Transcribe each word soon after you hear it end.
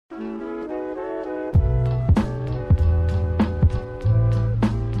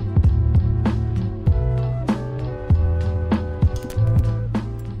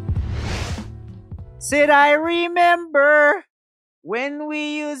Said I remember when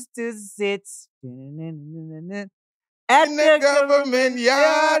we used to sit at the government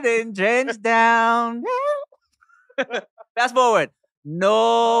yard and drench down. Fast forward.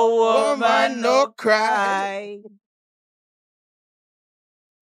 No woman, no cry.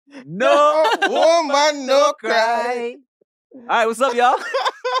 No woman, no cry. All right, what's up, y'all?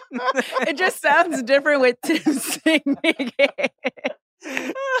 It just sounds different with Tim singing it.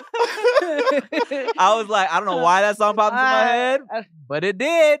 I was like, I don't know why that song popped into my head, but it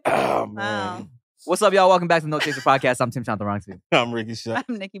did. Oh, man. What's up, y'all? Welcome back to the No Chaser Podcast. I'm Tim Chantarangsu. I'm Ricky Shaw.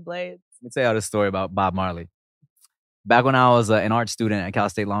 I'm Nikki Blades. Let me tell y'all this story about Bob Marley. Back when I was an art student at Cal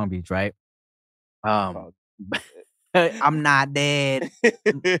State Long Beach, right? I'm not dead,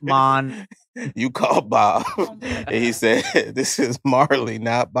 man. You called Bob. And he said, this is Marley,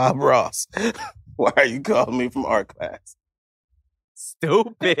 not Bob Ross. Why are you calling me from art class?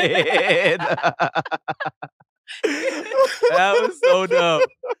 Stupid. That was so dumb.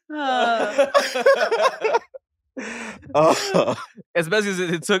 Especially as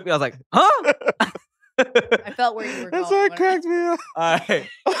it took me, I was like, huh? I felt where you were going. That's what cracked me up. All right.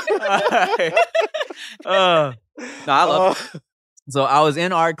 No, I love it. So I was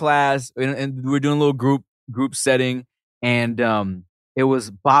in art class and we were doing a little group setting, and it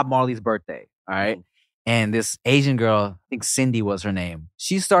was Bob Marley's birthday. All right. And this Asian girl, I think Cindy was her name,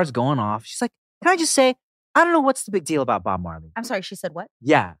 she starts going off. She's like, can I just say, I don't know what's the big deal about Bob Marley. I'm sorry, she said what?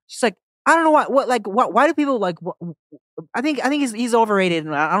 Yeah. She's like, I don't know why do people like, I think he's overrated.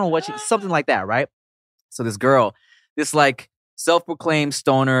 And I don't know what something like that. Right. So this girl, this like self-proclaimed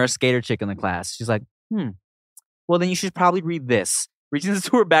stoner skater chick in the class, she's like, well, then you should probably read this. Reaches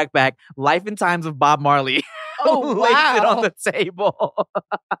into her backpack, Life and Times of Bob Marley. Oh, Lays it on the table.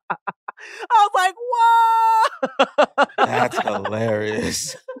 I was like, whoa. That's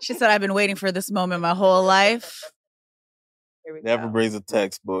hilarious. She said, I've been waiting for this moment my whole life. Here we Never go. brings a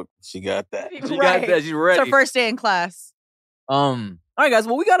textbook. She got that. She got that. She's ready. It's her first day in class. All right, guys.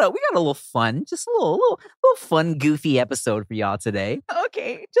 Well, we got a little fun, just a little fun, goofy episode for y'all today.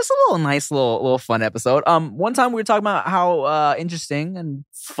 Okay. Just a little nice, little fun episode. One time we were talking about how interesting and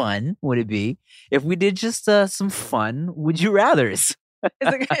fun would it be if we did just some fun would you rather's.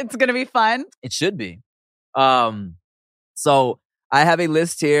 It's gonna be fun. It should be. So I have a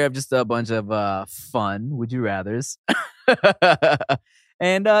list here of just a bunch of fun would you rather's,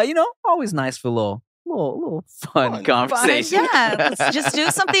 and always nice for a little fun conversation. Yeah, let's just do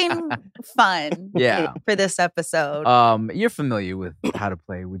something fun. Yeah. For this episode. You're familiar with how to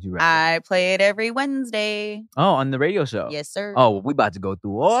play would you rather? I play it every Wednesday. Oh, on the radio show. Yes, sir. Oh, we about to go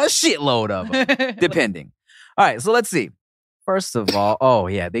through a shitload of them, depending. All right, so let's see. First of all,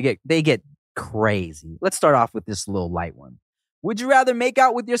 they get crazy. Let's start off with this little light one. Would you rather make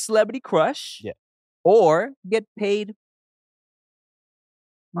out with your celebrity crush? Yeah. Or get paid?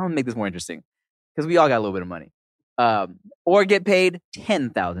 I'm gonna make this more interesting because we all got a little bit of money. Or get paid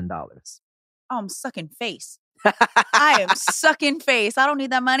 $10,000. Oh, I'm sucking face. I am sucking face. I don't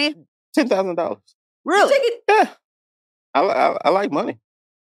need that money. $10,000. Really? Yeah. I like money.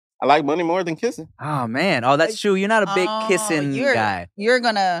 I like money more than kissing. Oh man. Oh, that's true. You're not a big kissing guy. You're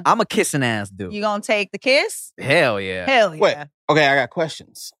gonna. I'm a kissing ass dude. You gonna take the kiss? Hell yeah. Hell yeah. Wait. Okay, I got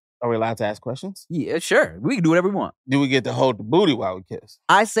questions. Are we allowed to ask questions? Yeah, sure. We can do whatever we want. Do we get to hold the booty while we kiss?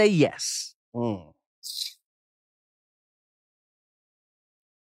 I say yes.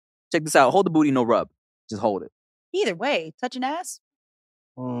 Check this out. Hold the booty, no rub. Just hold it. Either way, touching ass.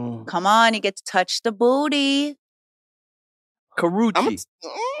 Mm. Come on, you get to touch the booty. Karuchi.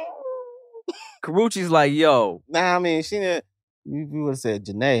 Karuchi's like, yo. Nah, I mean, she didn't. You would have said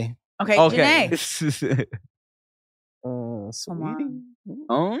Janae. Okay, Janae. Sweetie.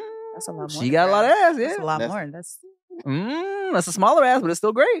 That's a lot more. She got a lot of ass, yeah. That's a lot more. That's a smaller ass, but it's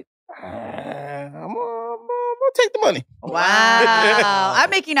still great. I'm gonna take the money. Wow. I'm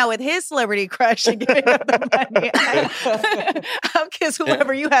making out with his celebrity crush and giving up the money. I'll kiss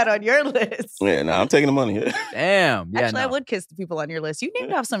whoever you had on your list. Yeah, no, I'm taking the money. Damn. Yeah, Actually, I would kiss the people on your list. You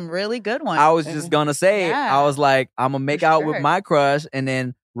named off some really good ones. I was just gonna say, Yeah. I was like, I'm gonna make out with my crush and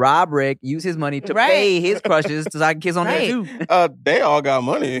then Roderick use his money to pay his crushes so I can kiss on there too. They all got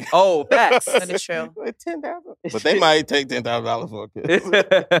money. Oh, facts. That is true. Like $10,000. But they might take $10,000 for a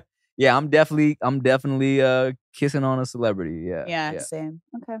kiss. Yeah, I'm definitely kissing on a celebrity. Yeah, same.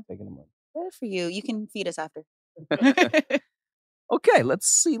 Okay. Taking the money. Good for you. You can feed us after. Okay, let's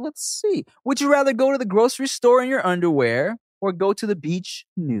see. Would you rather go to the grocery store in your underwear or go to the beach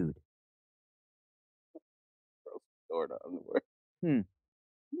nude? Or the underwear.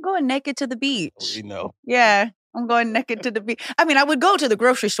 I'm going naked to the beach. We know. Yeah, I'm going naked to the beach. I mean, I would go to the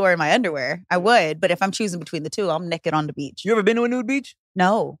grocery store in my underwear. I would, but if I'm choosing between the two, I'm naked on the beach. You ever been to a nude beach?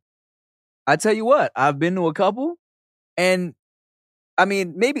 No. I tell you what, I've been to a couple, and I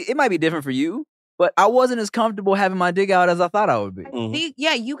mean, maybe it might be different for you, but I wasn't as comfortable having my dick out as I thought I would be. Mhm.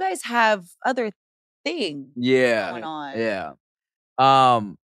 Yeah, you guys have other things Yeah, going on. yeah.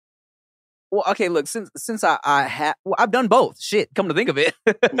 Well, okay. Look, since I've done both. Shit, come to think of it,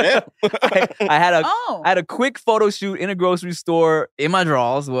 Yeah. I had a Oh. I had a quick photo shoot in a grocery store in my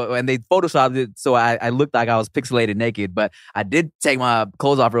drawers, and they photoshopped it so I looked like I was pixelated naked. But I did take my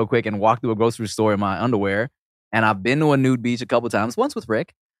clothes off real quick and walk through a grocery store in my underwear. And I've been to a nude beach a couple times, once with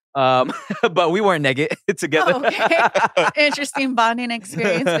Rick, but we weren't naked together. Oh, okay. Interesting bonding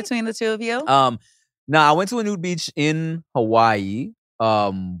experience between the two of you. Now I went to a nude beach in Hawaii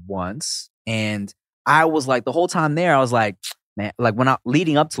once, and I was like, the whole time there, I was like, man, like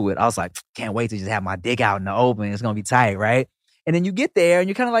leading up to it, I was like, can't wait to just have my dick out in the open. It's gonna be tight, right? And then you get there and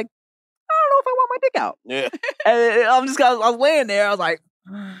you're kind of like, I don't know if I want my dick out. Yeah. And I was laying there, I was like,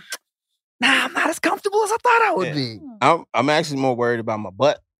 nah, I'm not as comfortable as I thought I would be. I'm actually more worried about my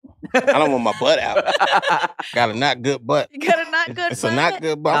butt. I don't want my butt out. Got a not good butt. You got a not good It's a not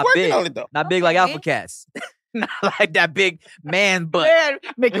good butt. I'm Not working big. on it though. Not big like Okay. Alpha Cats. Not like that big man butt. Man,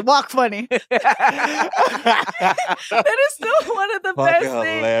 make you walk funny. That is still one of the Fucking best things.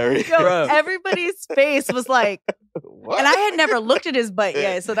 hilarious. Yo, Bro. everybody's face was like, What? and I had never looked at his butt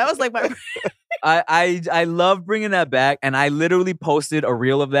yet, so that was like my. I love bringing that back, and I literally posted a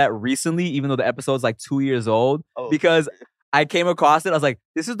reel of that recently, even though the episode's like 2 years old, Oh. because I came across it. I was like,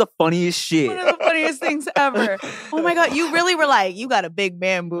 "This is the funniest shit." One of the funniest things ever. Oh my god, you really were like, you got a big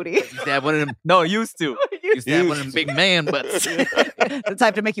man booty. Used to have one of them. No, used to. Used to have one of them big man butts. The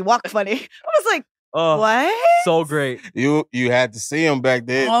type to make you walk funny. I was like, Oh, what? so great. You had to see him back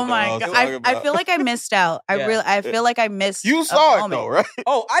then. Oh to know my what god, was talking I about. feel like I missed out. Yeah. I feel like I missed. You a saw it moment. though, right?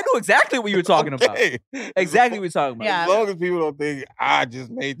 Oh, I knew exactly what you were talking about. Okay. Exactly what you're talking about. Yeah. As long as people don't think I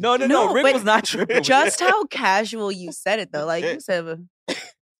just made this No. shit No, Rick but was not tripping. Just how casual you said it though. Like you said,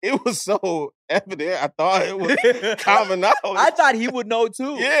 It was so evident. I thought it was common knowledge. I thought he would know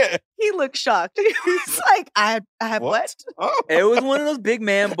too. Yeah. he looked shocked. He was like, I have what? Oh. It was one of those big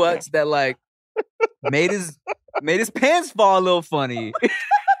man butts that like made his pants fall a little funny.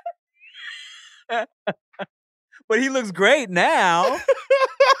 But he looks great now.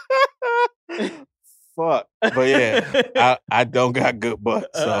 Fuck. But yeah, I don't got good butt.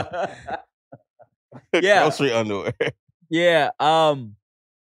 So Yeah. grocery underwear. Yeah. I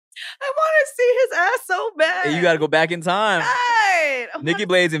want to see his ass so bad. You got to go back in time. Right. I Nikki wanna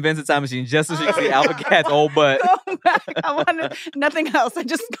Blades invents a time machine just so she can see Oh, Alpha Cat's old butt. go back. I want to, nothing else. I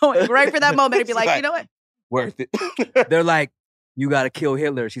just going right for that moment and be like, you know what? Worth it. They're like, you got to kill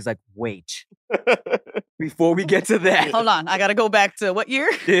Hitler. She's like, wait, before we get to that. Hold on. I got to go back to what year?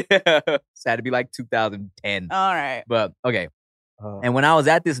 Yeah. It's had to be like 2010. All right. But okay. And when I was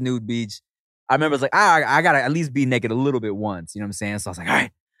at this nude beach, I remember I was like, I got to at least be naked a little bit once. You know what I'm saying? So I was like, all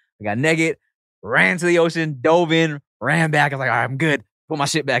right. I got naked, ran to the ocean, dove in, ran back. I was like, all right, I'm good. Put my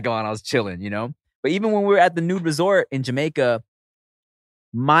shit back on. I was chilling, you know? But even when we were at the nude resort in Jamaica,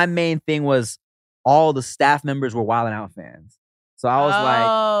 my main thing was all the staff members were Wild 'N Out fans. So I was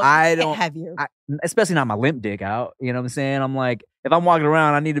like, I don't have your. especially not my limp dick out. You know what I'm saying? I'm like, if I'm walking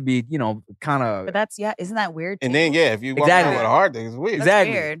around, I need to be, you know, kind of. But that's, yeah, isn't that weird? And too? then if you walk Exactly. around with a hard thing, it's weird. That's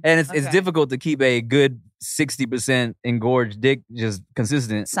Exactly. weird. And it's Okay. difficult to keep a good 60% engorged dick just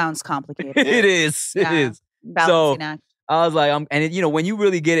consistent. Sounds complicated. It is. Yeah. It is. Balancing act. I was like, you know, when you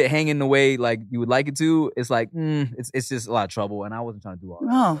really get it hanging the way like you would like it to, it's like, it's just a lot of trouble. And I wasn't trying to do all that.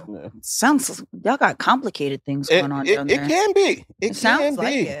 Oh, Yeah. sounds, y'all got complicated things It, going on it, down it there. can be. It sounds can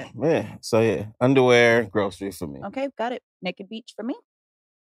like be. it. Yeah. So yeah, underwear, grocery for me. Okay, got it. Naked beach for me.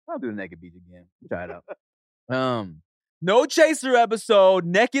 I'll do the naked beach again. Try it out. No chaser episode,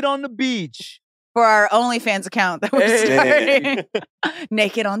 naked on the beach. For our OnlyFans account that we're Hey. starting.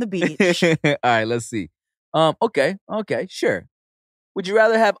 Naked on the beach. All right, let's see. Okay, sure. Would you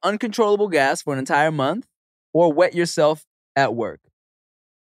rather have uncontrollable gas for an entire month or wet yourself at work?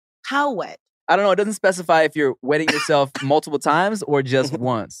 How wet? I don't know. It doesn't specify if you're wetting yourself multiple times or just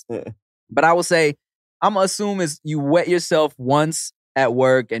once. Yeah. But I will say, I'm gonna assume is you wet yourself once at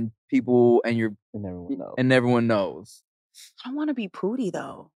work and people and And everyone knows. and everyone knows. I don't want to be pooty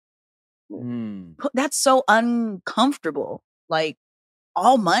though. Hmm. That's so uncomfortable. Like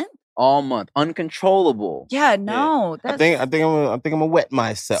all month? All month, uncontrollable. Yeah, no. I That's, think I'm gonna wet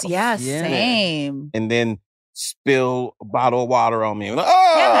myself. yeah, Yeah. same. And then spill a bottle of water on me. I'm like,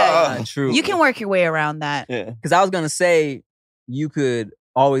 oh! Not true. You can work your way around that. Yeah. Because I was gonna say you could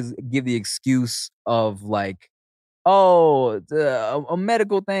always give the excuse of like, oh, a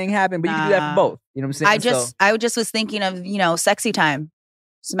medical thing happened, but you can do that for Nah. both. You know what I'm saying? I just was thinking of, sexy time.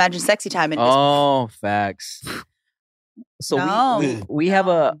 Just imagine sexy time. And Oh, facts. So No. we have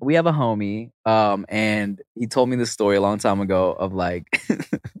a homie, and he told me this story a long time ago of like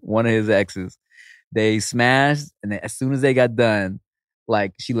one of his exes. They smashed, and then as soon as they got done,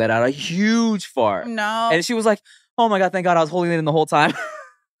 like she let out a huge fart, no. and she was like, "Oh my god, thank God I was holding it in the whole time."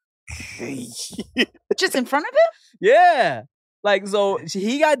 Just in front of him? Yeah, like so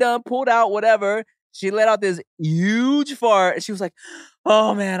he got done, pulled out whatever. She let out this huge fart, and she was like,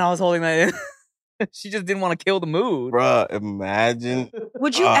 "Oh man, I was holding that in." She just didn't want to kill the mood. Bruh, imagine.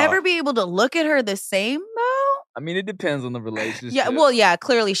 Would you ever be able to look at her the same, though? I mean, it depends on the relationship. Yeah, well, yeah,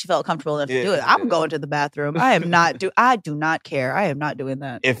 clearly she felt comfortable enough to do it. I'm going to the bathroom. I do not care. I am not doing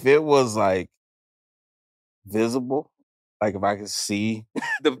that. If it was like visible, like if I could see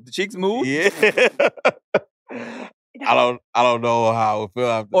the cheeks move. Yeah. I don't know how it would feel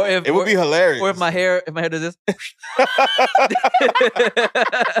after. Or if it would be hilarious. Or if my hair does this.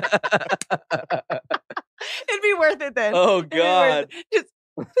 It'd be worth it then. Oh God.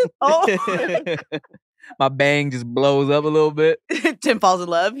 My bang just blows up a little bit. Tim falls in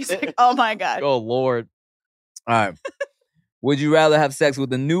love. He's like, oh my God. Oh Lord. All right. Would you rather have sex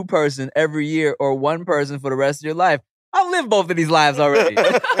with a new person every year or one person for the rest of your life? I've lived both of these lives already.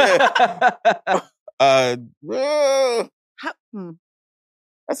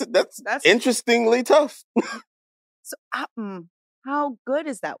 That's interestingly tough. So, how good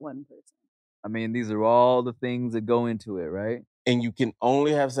is that one person? I mean, these are all the things that go into it, right? And you can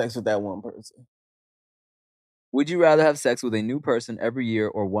only have sex with that one person. Would you rather have sex with a new person every year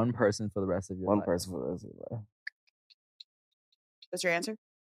or one person for the rest of your life? One person for the rest of your life. That's your answer?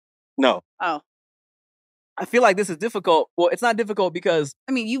 No. Oh. I feel like this is difficult. Well, it's not difficult because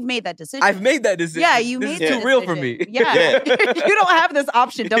I mean, you've made that decision. I've made that decision. Yeah, you this made is too real for me. Yeah. You don't have this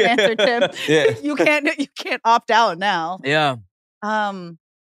option. Don't answer, Tim. Yeah. You can't opt out now. Yeah. Oh,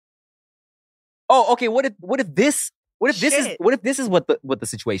 okay. What if this is what the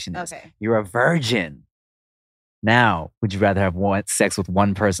situation is? Okay. You're a virgin. Now, would you rather have sex with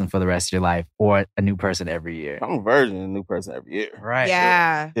one person for the rest of your life or a new person every year? I'm a virgin, a new person every year. Right.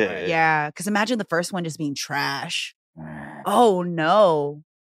 Yeah. Because imagine the first one just being trash. Oh, no.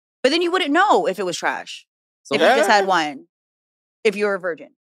 But then you wouldn't know if it was trash. So if you just had one. If you were a virgin.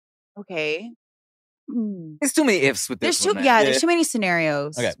 Okay. There's too many ifs with this. There's too many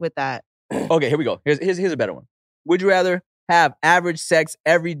scenarios with that. Okay, here we go. Here's a better one. Would you rather have average sex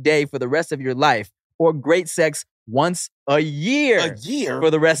every day for the rest of your life or great sex once a year? A year? For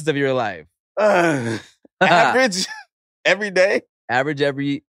the rest of your life. Average every day? Average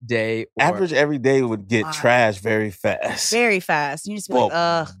every day. Average every day would get trash very fast. Very fast. You just be like,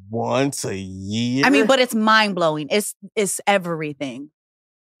 ugh. Once a year? I mean, but it's mind-blowing. It's everything.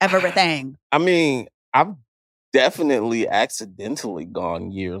 Everything. I mean, I've definitely accidentally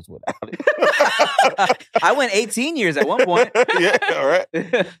gone years without it. I went 18 years at one point. Yeah, all right.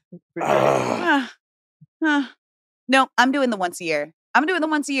 No, I'm doing the once a year.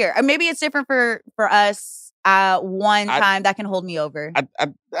 Maybe it's different for us. One time that can hold me over. I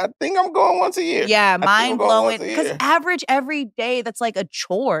think I'm going once a year. Yeah, mind blowing. Because average every day, that's like a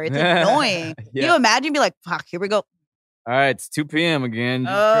chore. It's annoying. Yeah. You imagine, be like, fuck, here we go. All right, it's 2 p.m. again. Jesus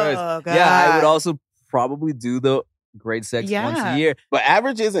God. Yeah, I would also probably do the great sex once a year. But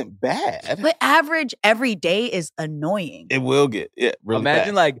average isn't bad. But average every day is annoying. It will get, really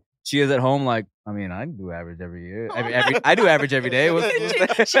Imagine bad. like she is at home like, I mean, I do average every year. I do average every day.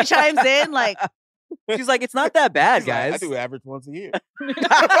 She chimes in like, she's like, it's not that bad, guys. I do average once a year.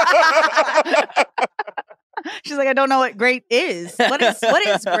 She's like, I don't know what great is. What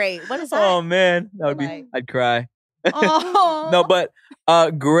is great? What is that? Oh man, that would be. I'd cry. Oh. No, but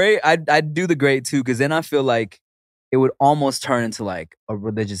great. I'd do the great too, because then I feel like it would almost turn into like a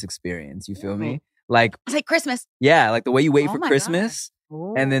religious experience. You feel me? Like it's like Christmas. Yeah, like the way you wait for my Christmas.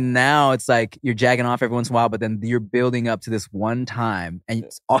 And then now it's like you're jacking off every once in a while, but then you're building up to this one time, and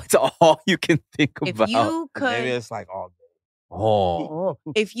it's all you can think about. If you could, maybe it's like all day. Oh,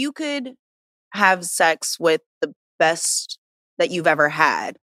 if you could have sex with the best that you've ever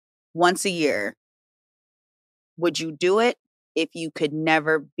had once a year, would you do it if you could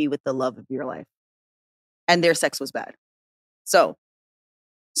never be with the love of your life and their sex was bad? So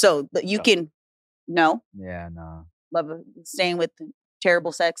you can no. Yeah, no. Love staying with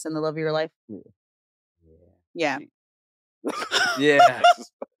terrible sex and the love of your life. Yeah. Yeah.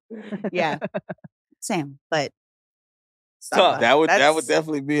 Yeah. Same, but Tough. That would That's-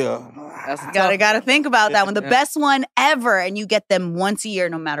 definitely be a. That's a gotta think about that one. The Yeah. best one ever, and you get them once a year,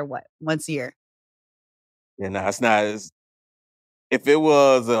 no matter what. Once a year. Yeah, no, it's not as. If it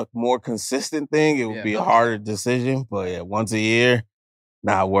was a more consistent thing, it would Yeah. be a harder decision. But yeah, once a year,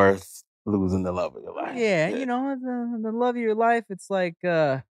 not worth losing the love of your life. Yeah, you know, the love of your life, it's like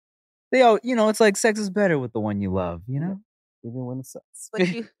they all, you know, it's like sex is better with the one you love, you know? Even when it sucks. What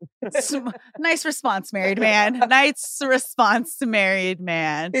you, nice response, married man. Nice response to married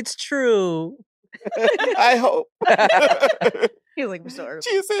man. It's true. I hope. He's like, sure.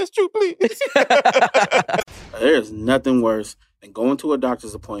 She says true, please. There's nothing worse than going to a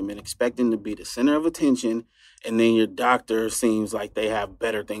doctor's appointment expecting to be the center of attention, and then your doctor seems like they have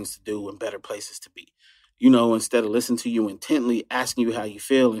better things to do and better places to be. You know, instead of listening to you intently, asking you how you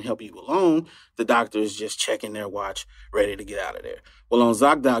feel and help you along, the doctor is just checking their watch, ready to get out of there. Well, on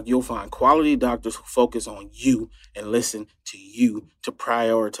ZocDoc, you'll find quality doctors who focus on you and listen to you to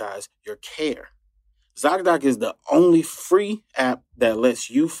prioritize your care. ZocDoc is the only free app that lets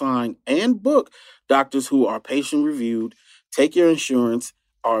you find and book doctors who are patient-reviewed, take your insurance,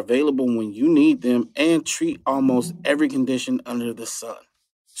 are available when you need them, and treat almost every condition under the sun.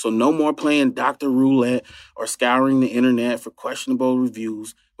 So no more playing doctor roulette or scouring the internet for questionable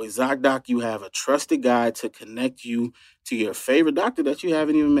reviews. With ZocDoc, you have a trusted guide to connect you to your favorite doctor that you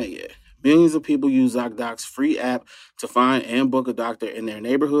haven't even met yet. Millions of people use ZocDoc's free app to find and book a doctor in their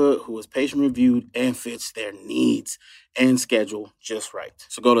neighborhood who is patient-reviewed and fits their needs and schedule just right.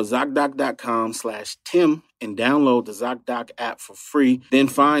 So go to ZocDoc.com/Tim and download the ZocDoc app for free. Then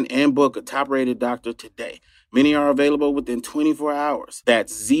find and book a top-rated doctor today. Many are available within 24 hours.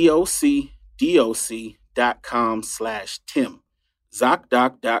 That's ZocDoc.com/Tim.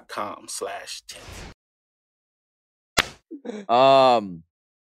 ZocDoc.com/Tim.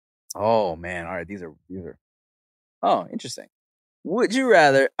 Oh man, all right, these are oh, interesting. Would you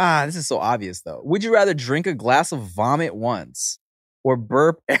rather this is so obvious though. Would you rather drink a glass of vomit once or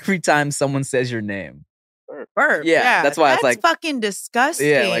burp every time someone says your name? Burp. Yeah, that's why it's like- fucking disgusting.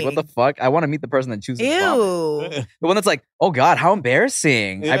 Yeah, like what the fuck? I want to meet the person that chooses vomit. Ew. The one that's like, oh God, how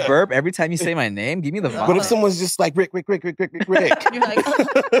embarrassing. I Yeah. burp every time you say my name. Give me the vomit. What if someone's just like, Rick? You're like,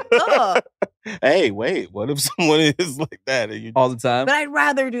 ugh. Hey, wait, what if someone is like that? And you all the time? But I'd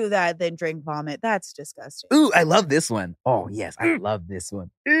rather do that than drink vomit. That's disgusting. Ooh, I love this one. Oh, yes, I love this one.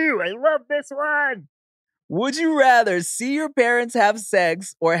 Ooh, I love this one. Would you rather see your parents have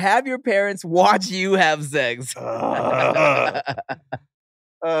sex or have your parents watch you have sex? you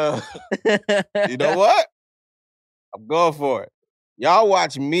know what? I'm going for it. Y'all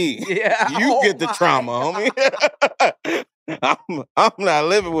watch me. Yeah. You Oh get the my trauma, homie. I'm not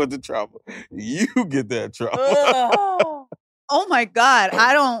living with the trauma. You get that trauma. Oh my God.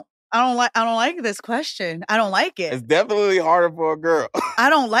 I don't like this question. I don't like it. It's definitely harder for a girl. I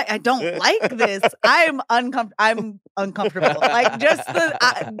don't like this. I'm uncomfortable. Like just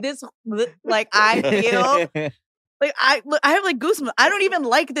I feel like I have like goosebumps. I don't even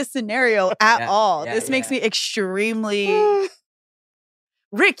like this scenario at all. yeah, This makes me extremely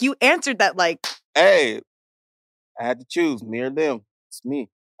Rick, you answered that like Hey, I had to choose me or them. It's me.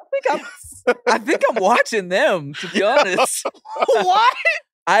 I think I'm watching them, to be honest. what?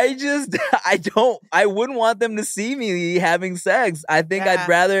 I wouldn't want them to see me having sex. I think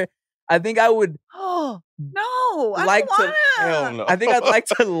Yeah. I think I would Oh no, I Like don't to- wanna. Hell no. I think I'd like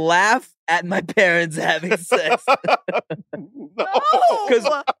to laugh at my parents having sex. No. Because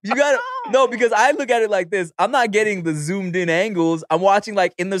you gotta no, because I look at it like this. I'm not getting the zoomed in angles. I'm watching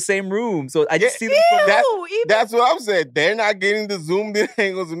like in the same room. So I just see them from that- Ew, even- That's what I'm saying. They're not getting the zoomed in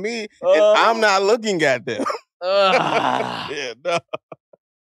angles of me, and I'm not looking at them. Yeah, no.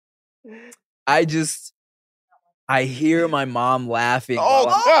 I hear my mom laughing. Oh,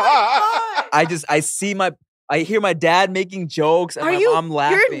 while I'm- Oh my God. I hear my dad making jokes and Are my you? mom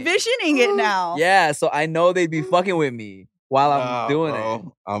laughing. You're envisioning it now. Yeah, so I know they'd be fucking with me while I'm Nah, doing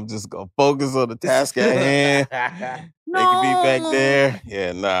bro. I'm just gonna focus on the task at hand. it. They can be back there.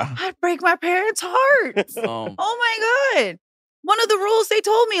 Yeah, nah. I'd break my parents' hearts. Um, Oh my God. One of the rules they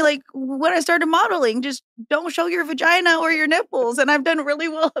told me, like when I started modeling, just don't show your vagina or your nipples. And I've done really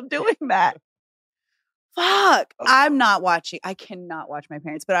well of doing that. Fuck. I'm not watching. I cannot watch my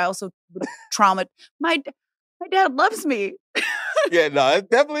parents, but I also trauma. My dad loves me. Yeah, no, it's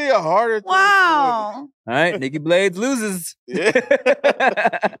definitely a harder thing to Wow. all right, Nikki Blades loses. look.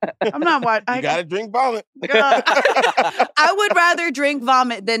 Yeah. I'm not watching. You gotta drink vomit. I would rather drink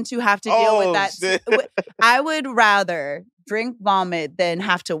vomit than to have to deal with that. Shit. I would rather drink vomit than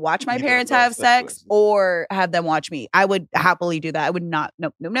have to watch my You don't parents know have sex situations. or have them watch me. I would happily do that. I would not.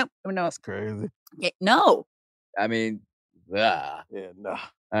 Nope. That's crazy. No. I mean, ah. Yeah, no. All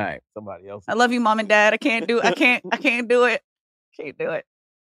right. Somebody else. I love you, mom and dad. I can't do it. Can't do it.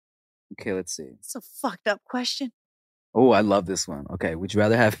 Okay, let's see. It's a fucked up question. Oh, I love this one. Okay, would you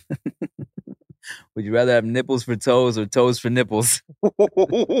rather have nipples for toes or toes for nipples?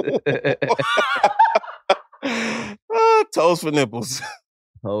 Toes for nipples.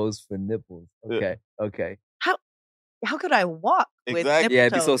 Toes for nipples. Okay. Okay. How could I walk with Exactly. nipple Yeah,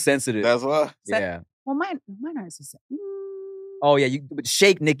 it'd be so toes? sensitive. That's why. Yeah. Well, mine aren't so sensitive. Oh yeah, you would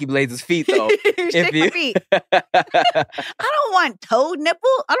shake Nikki Blades' feet though. Shake my feet. I don't want toe nipple.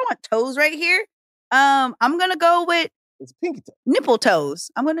 I don't want toes right here. I'm gonna go with It's pinky toe. nipple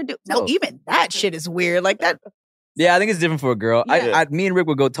toes. I'm gonna do no. Oh. Even that shit is weird. Like that. Yeah, I think it's different for a girl. Yeah. Me and Rick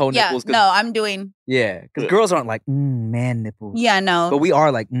would go toe Yeah. nipples. No, I'm doing. Yeah, because girls aren't like man nipples. Yeah. No. But we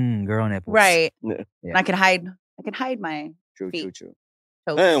are like girl nipples. Right. Yeah. And I can hide my True. feet. True.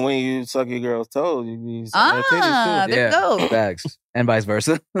 toes. And when you suck your girl's toes, you be sucking their Ah, titties too. there you go. Facts. And vice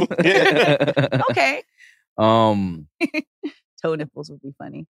versa. Okay. Um. Toe nipples would be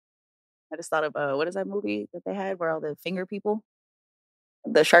funny. I just thought of what is that movie that they had where all the finger people,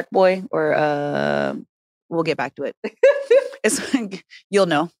 the Shark Boy, or we'll get back to it. It's you'll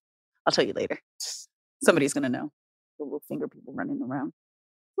know. I'll tell you later. Somebody's gonna know. The little finger people running around.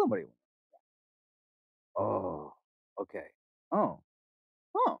 Somebody. Oh. Okay. Oh.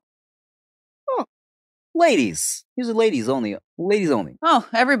 Ladies. These are ladies only. Ladies only. Oh,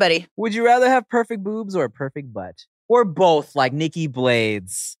 everybody. Would you rather have perfect boobs or a perfect butt? Or both, like Nikki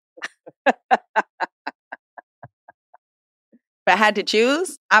Blades? If I had to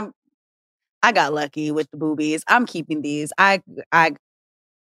choose, I got lucky with the boobies. I'm keeping these. I'd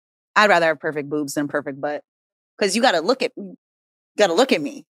rather have perfect boobs than perfect butt. Because you gotta look at me. I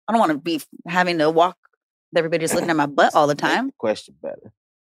don't want to be having to walk with everybody just looking at my butt all the Make the time. question better.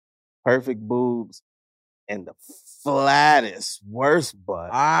 Perfect boobs and the flattest, worst butt.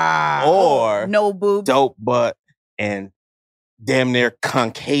 Or No boobs. dope butt and damn near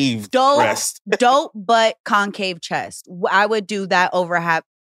concave Dope. breast. Dope butt, concave chest. I would do that over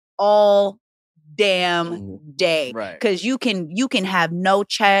all damn day. Right. Because you can have no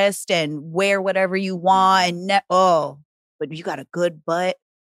chest and wear whatever you want and but you got a good butt.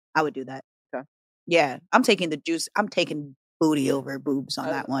 I would do that. Okay. Yeah, I'm taking the juice. I'm taking booty over boobs on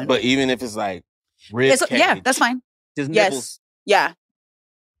that one. But even if it's like rib It's- yeah, that's fine. Just Yes. nipples. Yeah.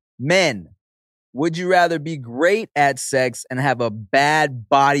 Men, would you rather be great at sex and have a bad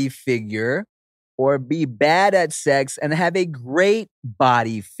body figure or be bad at sex and have a great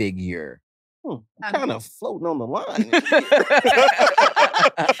body figure? I'm kind of floating on the line.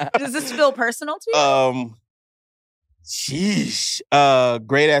 Does this feel personal to you? Sheesh.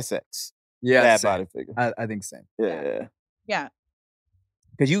 Great at sex. Yeah, Bad same. body figure. I think same. Yeah. Yeah.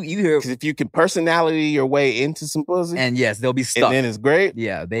 Because you hear, Because if you can personality your way into some pussy, and yes, they'll be and stuck. then it's great.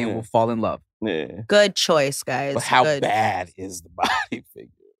 Yeah, they Yeah. will fall in love. Yeah. Good choice, guys. But how Good. bad is the body figure?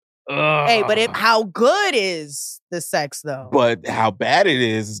 Hey, but how good is the sex though? But how bad it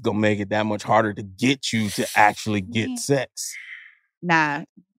is gonna make it that much harder to get you to actually get sex. Nah,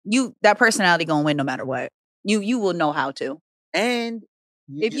 that personality gonna win no matter what. You will know how to. And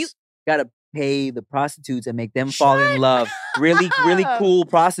If you- gotta pay the prostitutes and make them fall in love. Really up. cool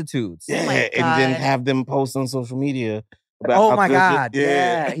prostitutes. Yeah, my and then God. have them post on social media. About Oh how my good you- God.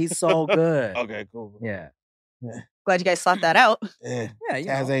 Yeah, he's so good. Okay, cool. Yeah. Glad you guys thought that out. Yeah. Yeah, you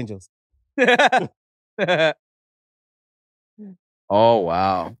Taz know. Angels. Oh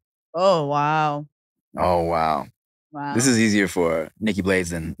wow. Oh wow. Oh wow. Wow. This is easier for Nikki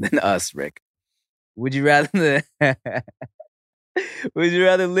Blades than us, Rick. Would you rather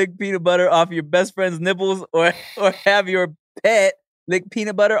lick peanut butter off your best friend's nipples or have your pet lick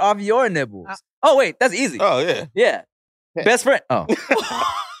peanut butter off your nipples? Oh wait, that's easy. Oh yeah. Yeah. Best friend. Oh.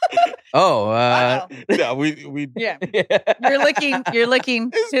 Oh, Wow. No, we Yeah. You're licking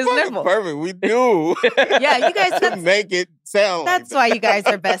it's his fucking nipple. perfect. We do. Yeah, you guys, to make it sound That's like why you guys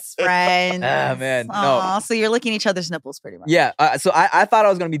are best friends. Ah, man, no. Aw, so you're licking each other's nipples pretty much. Yeah, so I thought it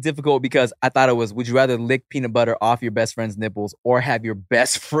was going to be difficult because I thought it was, would you rather lick peanut butter off your best friend's nipples or have your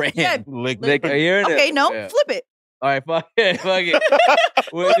best friend Yeah, lick lick your nipples? Okay, no, Yeah. flip it. All right, fuck it.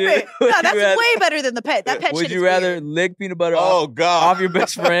 Flip it. No, that's way better than the pet. That pet Would shit you is rather weird. lick peanut butter Oh God. off your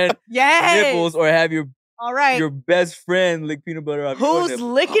best friend Yes. nipples or have your All right. best friend lick peanut butter off your Who's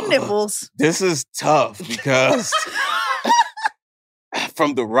nipples? licking nipples? This is tough because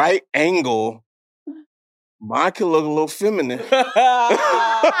from the right angle, mine can look a little feminine.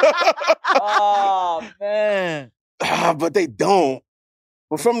 Oh, man. But they don't.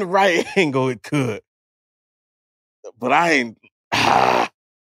 But from the right angle, it could. But I ain't.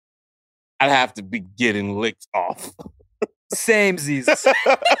 I'd have to be getting licked off. Samesies.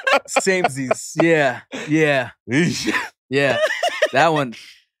 Samesies. Yeah. Yeah. Yeah. That one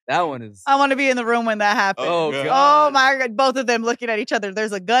is. I want to be in the room when that happens. Oh, God. God. Oh my God! Both of them looking at each other.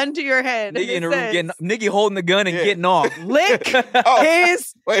 There's a gun to your head. Nigga in the room Nigga holding the gun and Yeah. getting off. Lick Oh,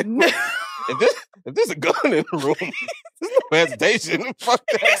 his. wait. If there's a gun in the room, there's no hesitation. Fuck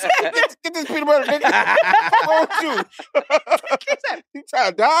that. Get this peanut butter, nigga. What's wrong with you? You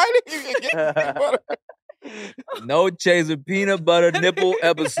trying to die? You get peanut butter. No chaser peanut butter nipple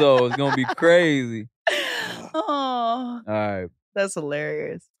episode. It's gonna be crazy. Oh, All right. that's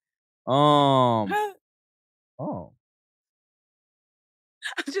hilarious. Oh. I'm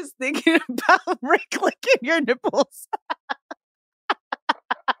just thinking about Rick licking your nipples.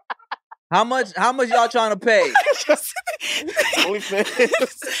 How much y'all trying to pay? OnlyFans.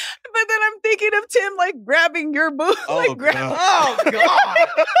 But then I'm thinking of Tim like grabbing your boob. Oh, like, Oh God.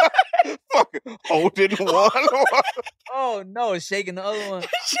 Fucking holding one. Oh no, shaking the other one.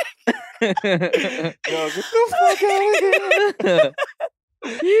 Yo, get the fuck out of here.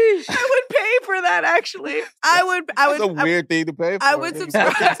 I would pay for that. Actually, I That's would. a weird thing to pay for. I would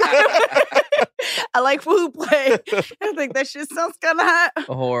subscribe. I like food play. I think that shit sounds kind of hot.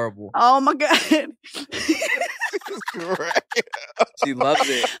 Horrible. Oh my God. She loves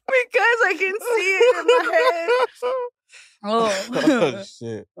it. Because I can see it in my head. Oh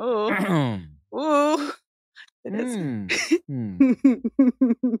shit. Oh. Oh. It is.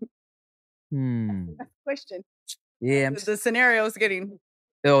 Question. Yeah, The scenario is getting.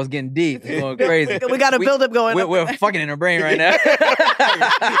 it was getting deep. It's going crazy. We got a buildup going. We're fucking in her brain right now.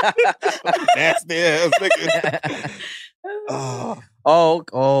 Nasty ass nigga.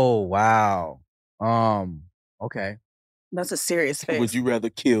 Oh, wow. Okay. That's a serious face. Would you rather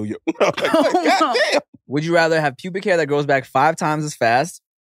kill your? Oh, God damn. Would you rather have pubic hair that grows back 5 times as fast,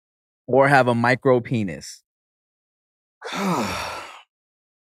 or have a micro penis?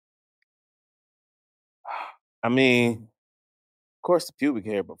 I mean, of course the pubic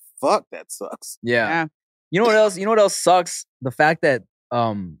hair, but fuck, that sucks. Yeah. Yeah. You know what else? You know what else sucks? The fact that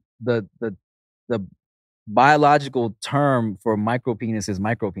the biological term for micro penis is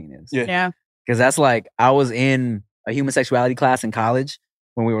micro penis. Yeah. Yeah. Because that's like, I was in a human sexuality class in college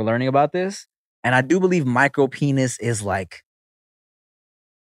when we were learning about this, and I do believe micro penis is like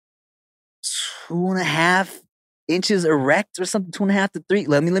 2.5 inches erect or something, 2.5 to 3.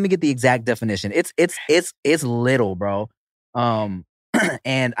 Let me get the exact definition. It's little, bro. And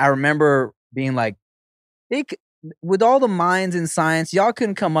I remember being like, with all the minds in science, y'all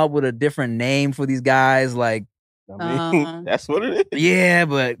couldn't come up with a different name for these guys. Like, I mean, that's what it is. yeah,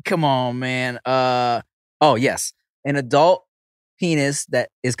 but come on, man. Oh yes, an adult penis that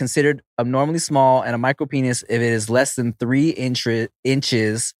is considered abnormally small, and a micro penis if it is less than 3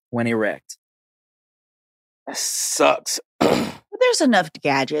 inches when erect. That sucks. But there's enough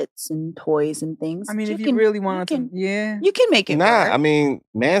gadgets and toys and things. I mean, that if you really wanted to, yeah. you can make it Nah, work. I mean,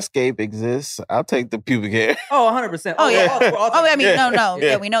 Manscaped exists. I'll take the pubic hair. Oh, 100%. Oh, yeah. I mean, Yeah. no.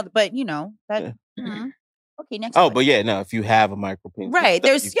 Yeah. Yeah, we know. But, you know, that. Yeah. Mhm. Okay, next Oh, one. but yeah, no, if you have a micro penis. Right.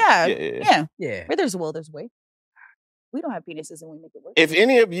 There's, yeah. yeah. Yeah. Where there's a will, there's a way. We don't have penises and we make it work. If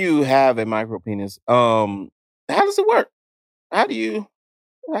any of you have a micro penis, how does it work? How do you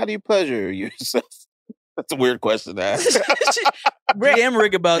pleasure yourself? That's a weird question to ask. DM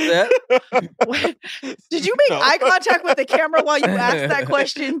Rick about that. Did you make No. eye contact with the camera while you asked that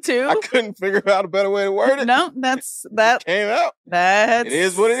question I too? couldn't figure out a better way to word it. No, that's Came out. that's It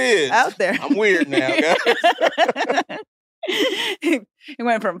is what it is. out there. I'm weird now, guys. It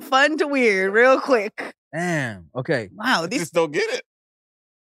went from fun to weird real quick. Damn. Okay. Wow, I these just don't get it.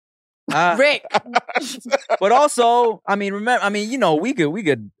 Rick. But also, I mean, remember, you know, we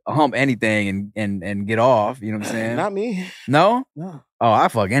could hump anything and get off. You know what I'm saying? Not me. No? No. Oh, I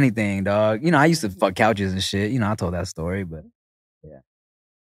fuck anything, dog. You know, I used to fuck couches and shit. You know, I told that story, but yeah.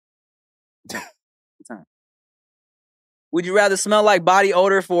 Would you rather smell like body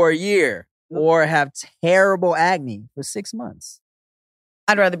odor for a year or have terrible acne for 6 months?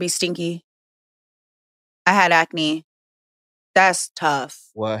 I'd rather be stinky. I had acne. That's tough.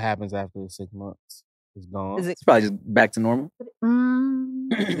 What happens after 6 months? It's gone. Is it It's probably just back to normal.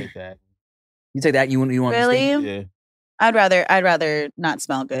 Take that. You take that, you want to really? Yeah. I'd rather not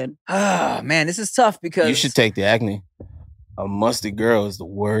smell good. Ah, man, this is tough because You should take the acne. A musty girl is the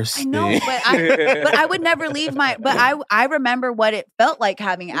worst I know, thing. but I would never leave my. But I remember what it felt like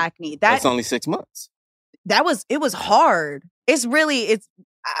having acne. That's only 6 months. It was hard.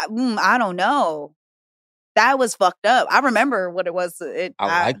 I don't know. That was fucked up. I remember what it was. I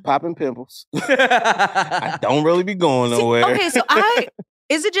like popping pimples. I don't really be going nowhere. Okay, so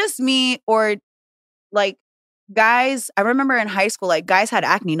Is it just me or like guys? I remember in high school, like guys had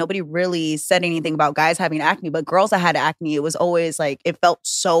acne. Nobody really said anything about guys having acne, but girls that had acne, it was always like it felt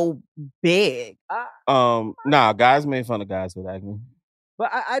so big. Nah, guys made fun of guys with acne.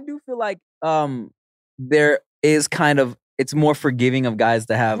 But I do feel like there is kind of it's more forgiving of guys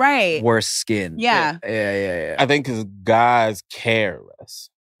to have Right. worse skin. Yeah. Yeah. I think because guys care less.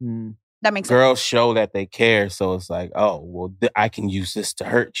 Mm. That makes Girls show that they care, so it's like, oh, well, I can use this to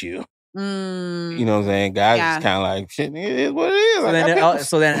hurt you. sense. Mm. You know what I'm saying? Guys Yeah. is kind of like, shit, it is what it is. So I then, got pimples.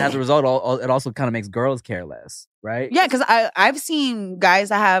 so then, as a result, it also kind of makes girls care less, right? Yeah, because I've seen guys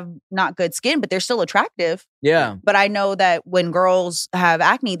that have not good skin, but they're still attractive. Yeah. But I know that when girls have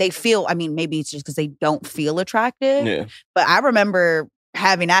acne, they feel, I mean, maybe it's just because they don't feel attractive. Yeah. But I remember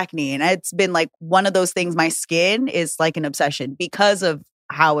having acne, and it's been like one of those things. My skin is like an obsession because of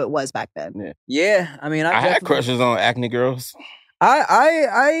how it was back then. Yeah. I mean, I had definitely- crushes on acne girls.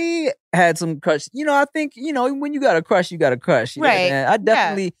 I had some crush. You know, I think, you know, when you got a crush, you got a crush. You know, Right. and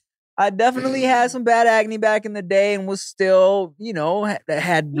I definitely had some bad acne back in the day and was still, you know,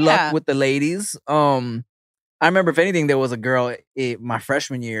 had luck Yeah. with the ladies. I remember, if anything, there was a girl my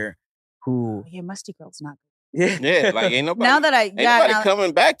freshman year who Yeah, musty girl's not. Yeah, like ain't nobody, Now that I, ain't nobody now,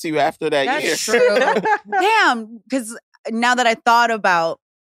 coming back to you after that that's year. true. Damn, because now that I thought about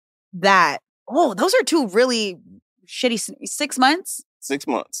that, oh, those are two really shitty 6 months. 6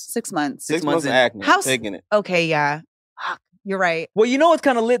 months. 6 months. 6 months months of in. acne. How I'm taking it. Okay, yeah. Fuck, you're right. Well, you know what's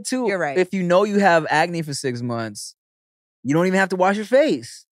kind of lit too? You're right. If you know you have acne for 6 months, you don't even have to wash your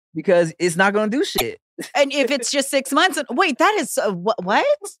face because it's not going to do shit. And if it's just 6 months, wait, that is what?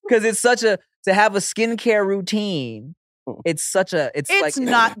 Because it's such a to have a skincare routine. It's It's like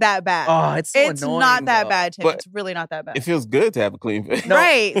not that bad. Oh, it's so it's annoying, not that though. bad, Tim. But It's really not that bad. It feels good to have a clean face. No,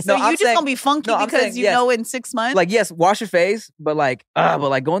 right. So no, you I'm just saying- gonna be funky no, I'm because saying, you yes. know in 6 months. Like, yes, wash your face, but like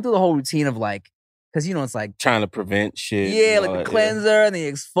going through the whole routine of like, because you know it's like Trying to prevent shit. yeah, and like all the that, cleanser and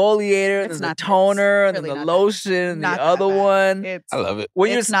the exfoliator, and It's then the not- toner, it's and then really the not that- lotion, and not the that other bad. one. It's I love it.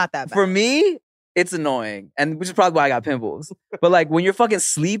 When it's not that bad. for me, it's annoying, and which is probably why I got pimples. But like when you're fucking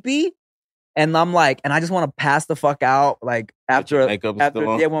sleepy, and I'm like, and I just want to pass the fuck out, like after makeup is after still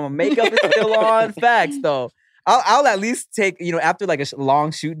on. yeah, when my makeup is still on. Facts though. I'll at least take, you know, after like a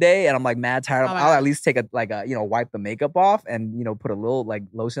long shoot day and I'm like mad tired, Oh my I'll God. at least take a you know, wipe the makeup off and, you know, put a little like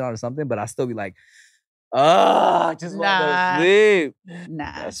lotion on or something, but I still be like, I just want Nah. to sleep.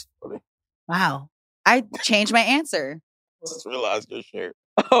 Nah. That's funny. Wow. I changed my answer. Just realized your shirt.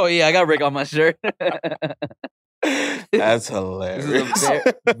 Oh yeah, I got Rick on my shirt. That's This hilarious.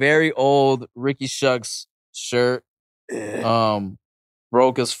 is a very old Ricky Shucks shirt. Yeah.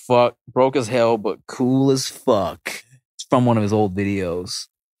 Broke as hell, but cool as fuck. It's from one of his old videos.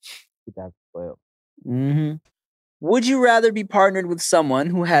 2012. Mm-hmm. Would you rather be partnered with someone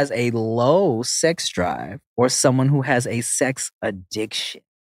who has a low sex drive or someone who has a sex addiction?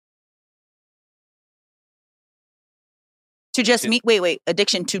 To just me? Wait.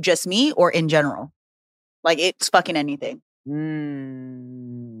 Addiction to just me or in general? Like it's fucking anything.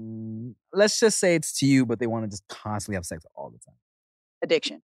 Let's just say it's to you, but they want to just constantly have sex all the time.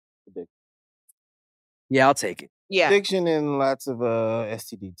 Addiction. Yeah, I'll take it. Yeah. Addiction and lots of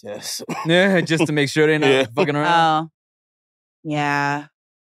STD tests. Yeah, just to make sure they're not Yeah. fucking around. Oh. Yeah.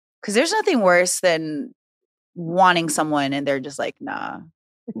 Because there's nothing worse than wanting someone and they're just like, nah,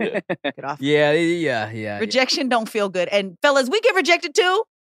 Yeah. get off. Yeah. Rejection don't feel good. And fellas, we get rejected too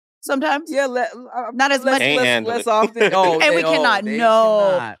sometimes. Yeah, Not as much. Can't handle less it. often. Oh, And we cannot. No.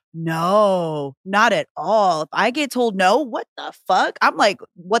 cannot. No, not at all. If I get told no, what the fuck? I'm like,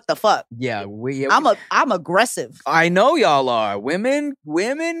 what the fuck? Yeah, I'm aggressive. I know y'all are. Women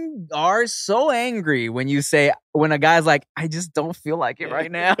are so angry when a guy's like, I just don't feel like it right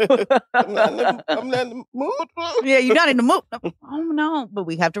now. I'm not in the mood. Yeah, you're not in the mood. Oh no, but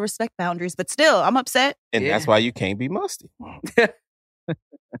we have to respect boundaries. But still, I'm upset. And Yeah. that's why you can't be musty.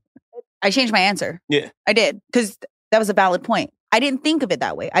 I changed my answer. Yeah. I did because that was a valid point. I didn't think of it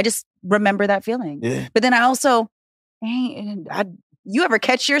that way. I just remember that feeling. Yeah. But then I also, you ever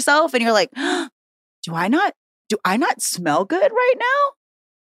catch yourself and you're like, do I not smell good right now?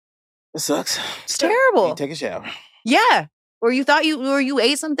 It sucks. It's terrible. You take a shower. Yeah. Or you thought you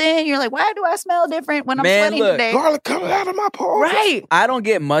ate something. And you're like, why do I smell different when I'm Man, sweating look, today? Garlic coming out of my pores. Right. I don't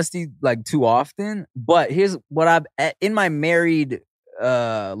get musty like too often, but here's what in my married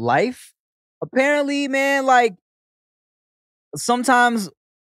life, apparently, man, like sometimes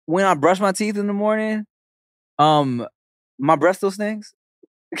when I brush my teeth in the morning, my breath still stinks.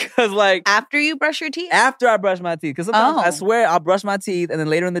 Because like After you brush your teeth? after I brush my teeth, because sometimes I Oh. swear I'll brush my teeth and then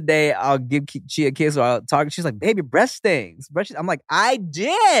later in the day I'll give Chi a kiss or I'll talk. She's like, "Baby, your breath stings." I'm like, "I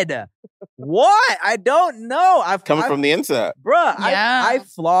did. What? I don't know. Coming from the inside. Bruh, Yeah. I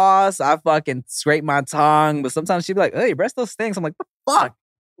floss, I fucking scrape my tongue, but sometimes she'd be like, "Hey, your breath still stinks." I'm like, "The fuck?"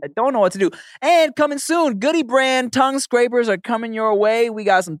 I don't know what to do. And coming soon, Goody brand tongue scrapers are coming your way. We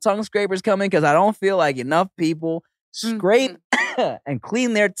got some tongue scrapers coming because I don't feel like enough people scrape and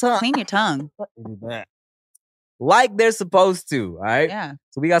clean their tongue Clean your tongue. like they're supposed to. All right. Yeah.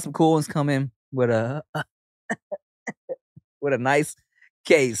 So we got some cool ones coming with a with a nice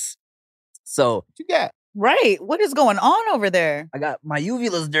case. So What you got? Right. What is going on over there? I got my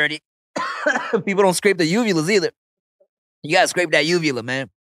uvulas dirty. People don't scrape the uvulas either. You gotta scrape that uvula, man.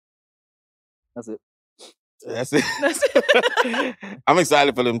 That's it. That's it. I'm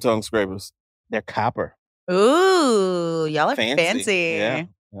excited for them tongue scrapers. They're copper. Ooh, y'all are fancy. Yeah.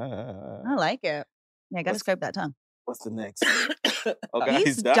 I like it. Yeah, I gotta scrape that tongue. What's the next? Okay,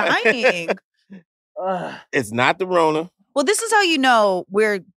 He's dying. It's not the Rona. Well, this is how you know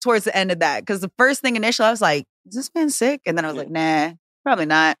we're towards the end of that. Because the first thing initially, I was like, is this man sick? And then I was like, nah, probably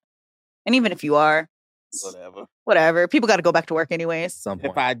not. And even if you are, whatever. People got to go back to work anyways. Some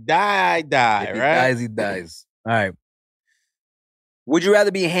point. If I die, I die, If he right? dies, he dies. All right. Would you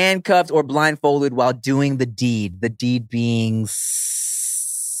rather be handcuffed or blindfolded while doing the deed? The deed being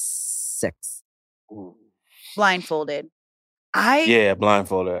sex. Blindfolded. Yeah,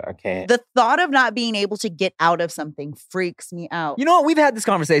 blindfolded. I can't. The thought of not being able to get out of something freaks me out. You know what? We've had this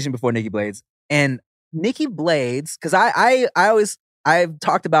conversation before, Nikki Blades. And Nikki Blades, because I've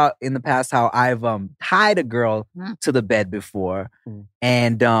talked about in the past how I've tied a girl to the bed before.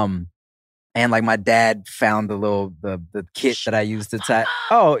 And like my dad found the kit that I used to tie.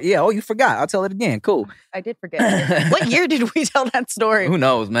 Oh, yeah. Oh, you forgot. I'll tell it again. Cool. I did forget. What year did we tell that story? Who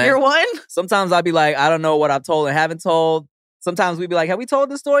knows, man? Year one? Sometimes I'll be like, I don't know what I've told and haven't told. Sometimes we'd be like, have we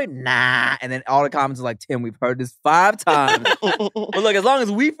told this story? Nah. And then all the comments are like, Tim, we've heard this 5 times. But look, as long as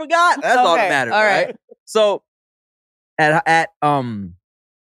we forgot, that's all that matters. all right? right. So at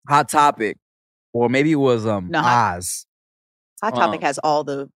Hot Topic, or maybe it was Oz. Hot Topic has all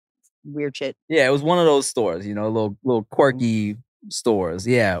the weird shit. Yeah, it was one of those stores, you know, little quirky stores.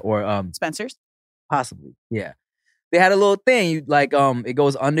 Yeah. Or Spencer's? possibly. Yeah. They had a little thing. You like it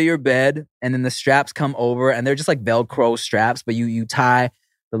goes under your bed and then the straps come over and they're just like Velcro straps, but you tie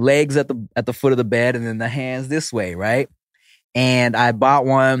the legs at the foot of the bed and then the hands this way, right? And I bought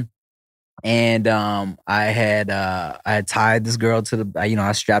one and I had tied this girl to the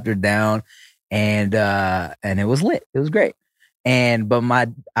I strapped her down and it was lit. It was great. But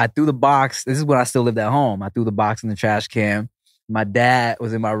I threw the box. This is when I still lived at home. I threw the box in the trash can. My dad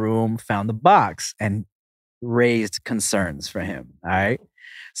was in my room, found the box and raised concerns for him. All right.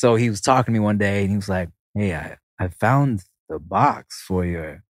 So he was talking to me one day and he was like, "Hey, I found the box for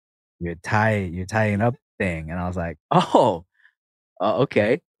your tying up thing." And I was like, "Oh,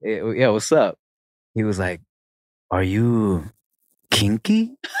 okay. Yeah, what's up?" He was like, "Are you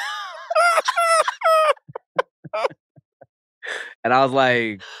kinky?" And I was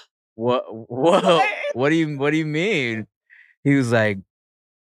like, "What? What do you mean?" He was like,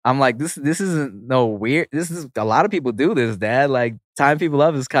 I'm like, this isn't no weird. This is a lot of people do this, Dad. Like tying people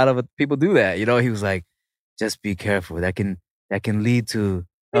up is kind of people do that. You know, he was like, just be careful. That can lead to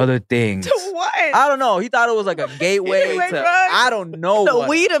other things. To what? I don't know. He thought it was like a gateway to drug? I don't know. The what.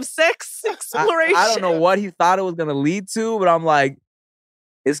 weed of sex exploration. I don't know what he thought it was gonna lead to, but I'm like,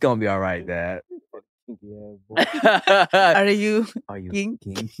 it's gonna be all right, Dad. Are you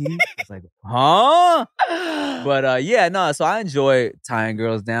kinky? It's like, huh? But yeah, no. So I enjoy tying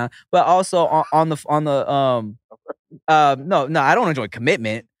girls down, but also on the no, I don't enjoy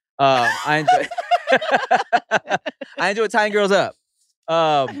commitment. I enjoy tying girls up.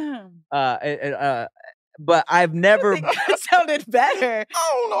 But I've never. That sounded better.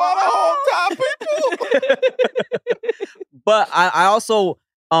 I don't know how to hold people. But I also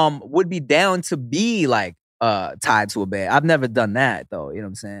would be down to be like tied to a bed. I've never done that though. You know what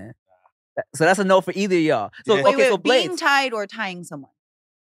I'm saying? So that's a no for either of y'all. So Yeah. okay, so Blades, being tied or tying someone.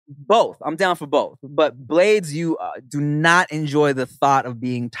 both. I'm down for both. But Blades, you do not enjoy the thought of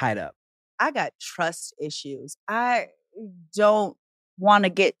being tied up. I got trust issues. I don't want to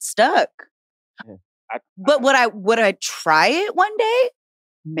get stuck. But would I try it one day?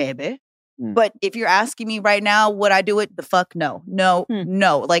 Maybe. But if you're asking me right now, would I do it? The fuck no. No.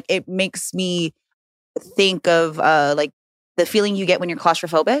 Like it makes me think of like the feeling you get when you're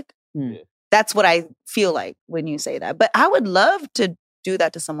claustrophobic. That's what I feel like when you say that. But I would love to do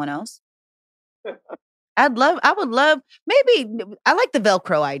that to someone else. I would love, maybe, I like the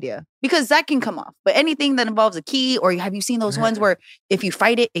Velcro idea because that can come off. But anything that involves a key, or have you seen those ones where if you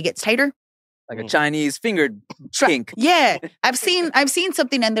fight it, it gets tighter? Like a Chinese fingered kink. Yeah. I've seen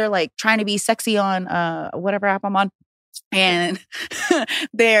something and they're like trying to be sexy on whatever app I'm on. And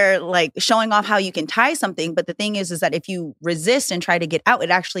they're like showing off how you can tie something. But the thing is that if you resist and try to get out, it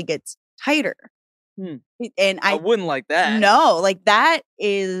actually gets tighter. And I wouldn't like that. No, like that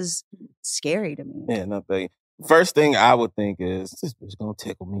is scary to me. Yeah, nothing. First thing I would think is, this bitch gonna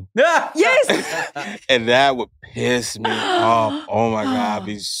tickle me. Yes. And that would piss me off. Oh my God, I'd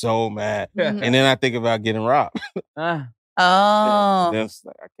be so mad. Mhm. And then I think about getting robbed. Oh. Then it's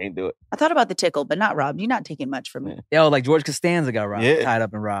like, I can't do it. I thought about the tickle, but not robbed. You're not taking much from me. Yo, like George Costanza got robbed, tied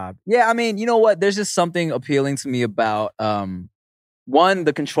up and robbed. Yeah, I mean, you know what? There's just something appealing to me about one,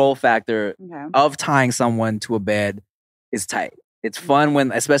 the control factor of tying someone to a bed is tight. It's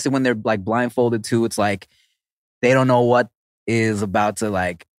fun especially when they're like blindfolded too. It's like they don't know what is about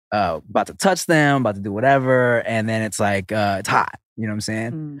to touch them, about to do whatever, and then it's like it's hot. You know what I'm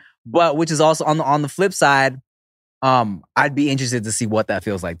saying? But which is also on the flip side, I'd be interested to see what that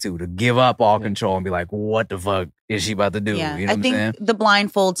feels like too, to give up all control and be like, what the fuck is she about to do? Yeah, you know what I'm saying? I think the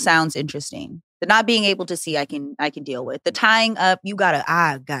blindfold sounds interesting. The not being able to see, I can deal with. The tying up,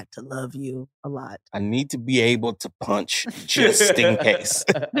 I got to love you a lot. I need to be able to punch just in case.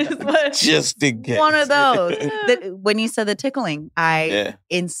 Just in case. One of those. When you said the tickling, I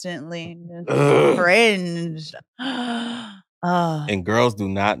instantly cringed. And girls do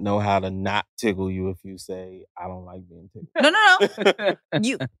not know how to not tickle you if you say, I don't like being tickled.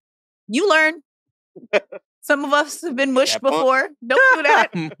 No. You learn. Some of us have been mushed before. Don't do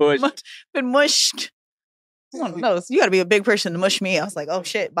that. Been mushed. No, you got to be a big person to mush me. I was like, oh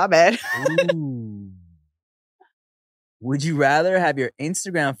shit, my bad. Would you rather have your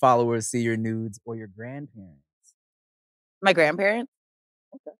Instagram followers see your nudes or your grandparents? My grandparents?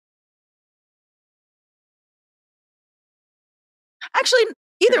 Okay. Actually,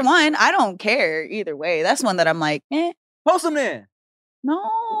 either one. I don't care either way. That's one that I'm like, Post them then. No.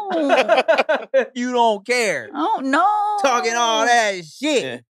 You don't care. Oh, no. Talking all that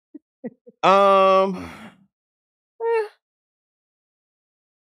shit.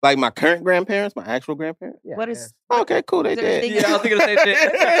 Like my current grandparents, my actual grandparents? Yeah, what is... Okay, cool, they did. Yeah, I was thinking the same thing.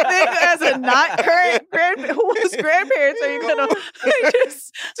 As a not current grandparent, whose grandparents are you going to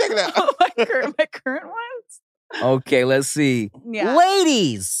just... Check it out. My current ones? Okay, let's see. Yeah.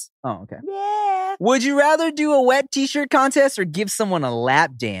 Ladies. Oh, okay. Yeah. Would you rather do a wet t-shirt contest or give someone a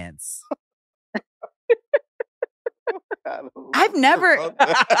lap dance? I've never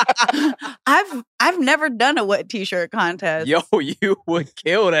done a wet t-shirt contest. Yo, you would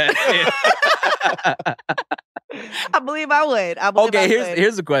kill that. I believe I would.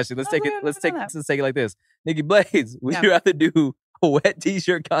 Here's the question. Let's take it like this. Nikki Blaze, would you rather do a wet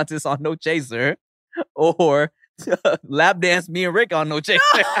t-shirt contest on No Chaser or lap dance me and Rick on No Chaser?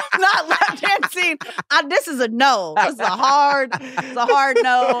 No, not lap dancing. This is a no. It's a hard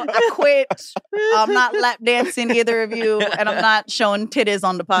no. I quit. I'm not lap dancing either of you, and I'm not showing titties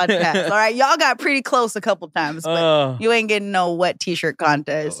on the podcast. All right, y'all got pretty close a couple times, but you ain't getting no wet t-shirt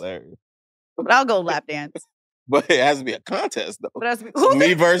contest. Hilarious. But I'll go lap dance. But it has to be a contest, though. But it has to be,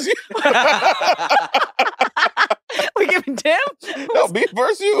 me versus you. We giving Tim? No, me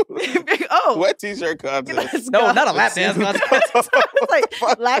versus you. Oh. Wet t-shirt contest. No, not a lap dance contest. It's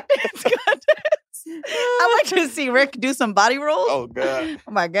like lap dance contest. I like to see Rick do some body rolls. Oh, God.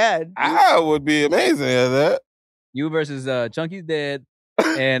 Oh, my God. I would be amazing at that. You versus Chunky's dead.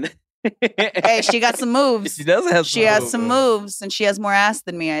 And hey, she got some moves. She does have She has some moves, and she has more ass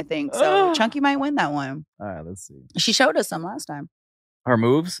than me, I think. So Chunky might win that one. All right, let's see. She showed us some last time. Her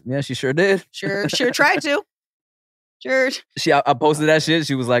moves? Yeah, she sure did. Sure tried to. Sure. I posted that shit.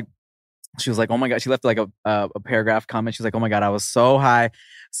 She was like, oh my God. She left like a paragraph comment. She's like, oh my God, I was so high,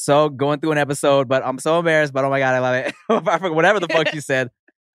 so going through an episode, but I'm so embarrassed, but oh my God, I love it. I forgot whatever the fuck she said.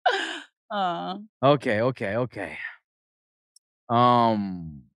 Okay.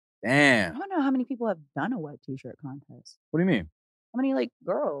 Damn. I don't know how many people have done a wet t-shirt contest. What do you mean? How many like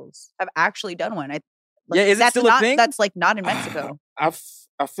girls have actually done one? Is it still a thing? That's like not in Mexico. I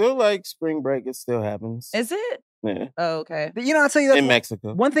feel like spring break, it still happens. Is it? Yeah. Oh, okay. But, I'll tell you that. In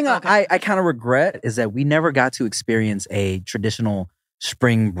Mexico. One thing I kind of regret is that we never got to experience a traditional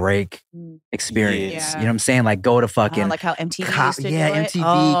spring break experience. Yeah. You know what I'm saying? Like go to fucking like how MTV used to do it. MTV,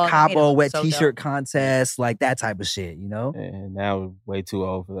 Oh, Cabo, wet so t-shirt dope. contest, like that type of shit, you know? And now we're way too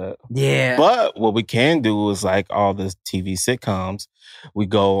old for that. Yeah. But what we can do is like all the TV sitcoms, we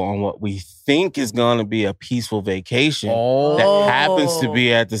go on what we think is going to be a peaceful vacation that happens to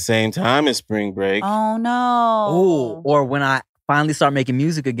be at the same time as spring break. Oh no. Oh, or when I finally start making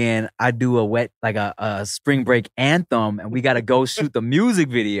music again, I do a spring break anthem, and we got to go shoot the music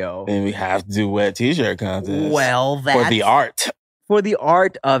video. And we have to do wet t-shirt contest. Well, that's for the art. For the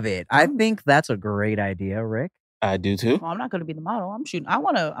art of it. I think that's a great idea, Rick. I do too. Well, I'm not going to be the model. I'm shooting. I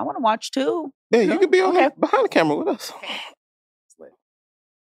want to watch too. Yeah, you can be on behind the camera with us.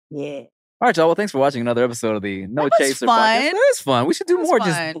 Yeah. All right, y'all. Well, thanks for watching another episode of the No That was Chaser fun. podcast. That was fun. We should do That was more fun.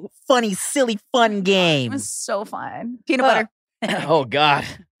 just funny, silly, fun It games. was so fun. Peanut butter. Oh, God.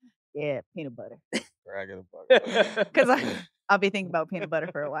 Yeah, peanut butter. All Because I'll be thinking about peanut butter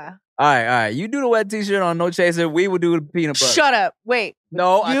for a while. right. You do the wet t-shirt on No Chaser. We will do the peanut butter. Shut up. Wait.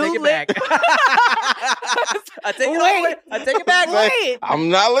 No, I You take it lick- back. I take it Wait. back. I take it back. Wait. I'm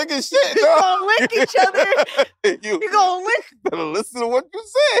not licking shit, You dog. gonna lick each other. You You gonna lick. better listen to what you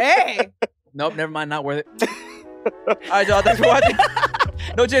said. Hey. Nope, never mind. Not worth it. All right, y'all. Thanks for watching.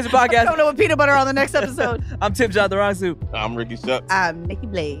 No Chaser podcast. Coming up with peanut butter on the next episode. I'm Tim John the Wrong Soup. I'm Ricky Shucks. I'm Nikki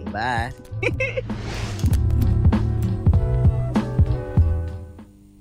Blade. Bye.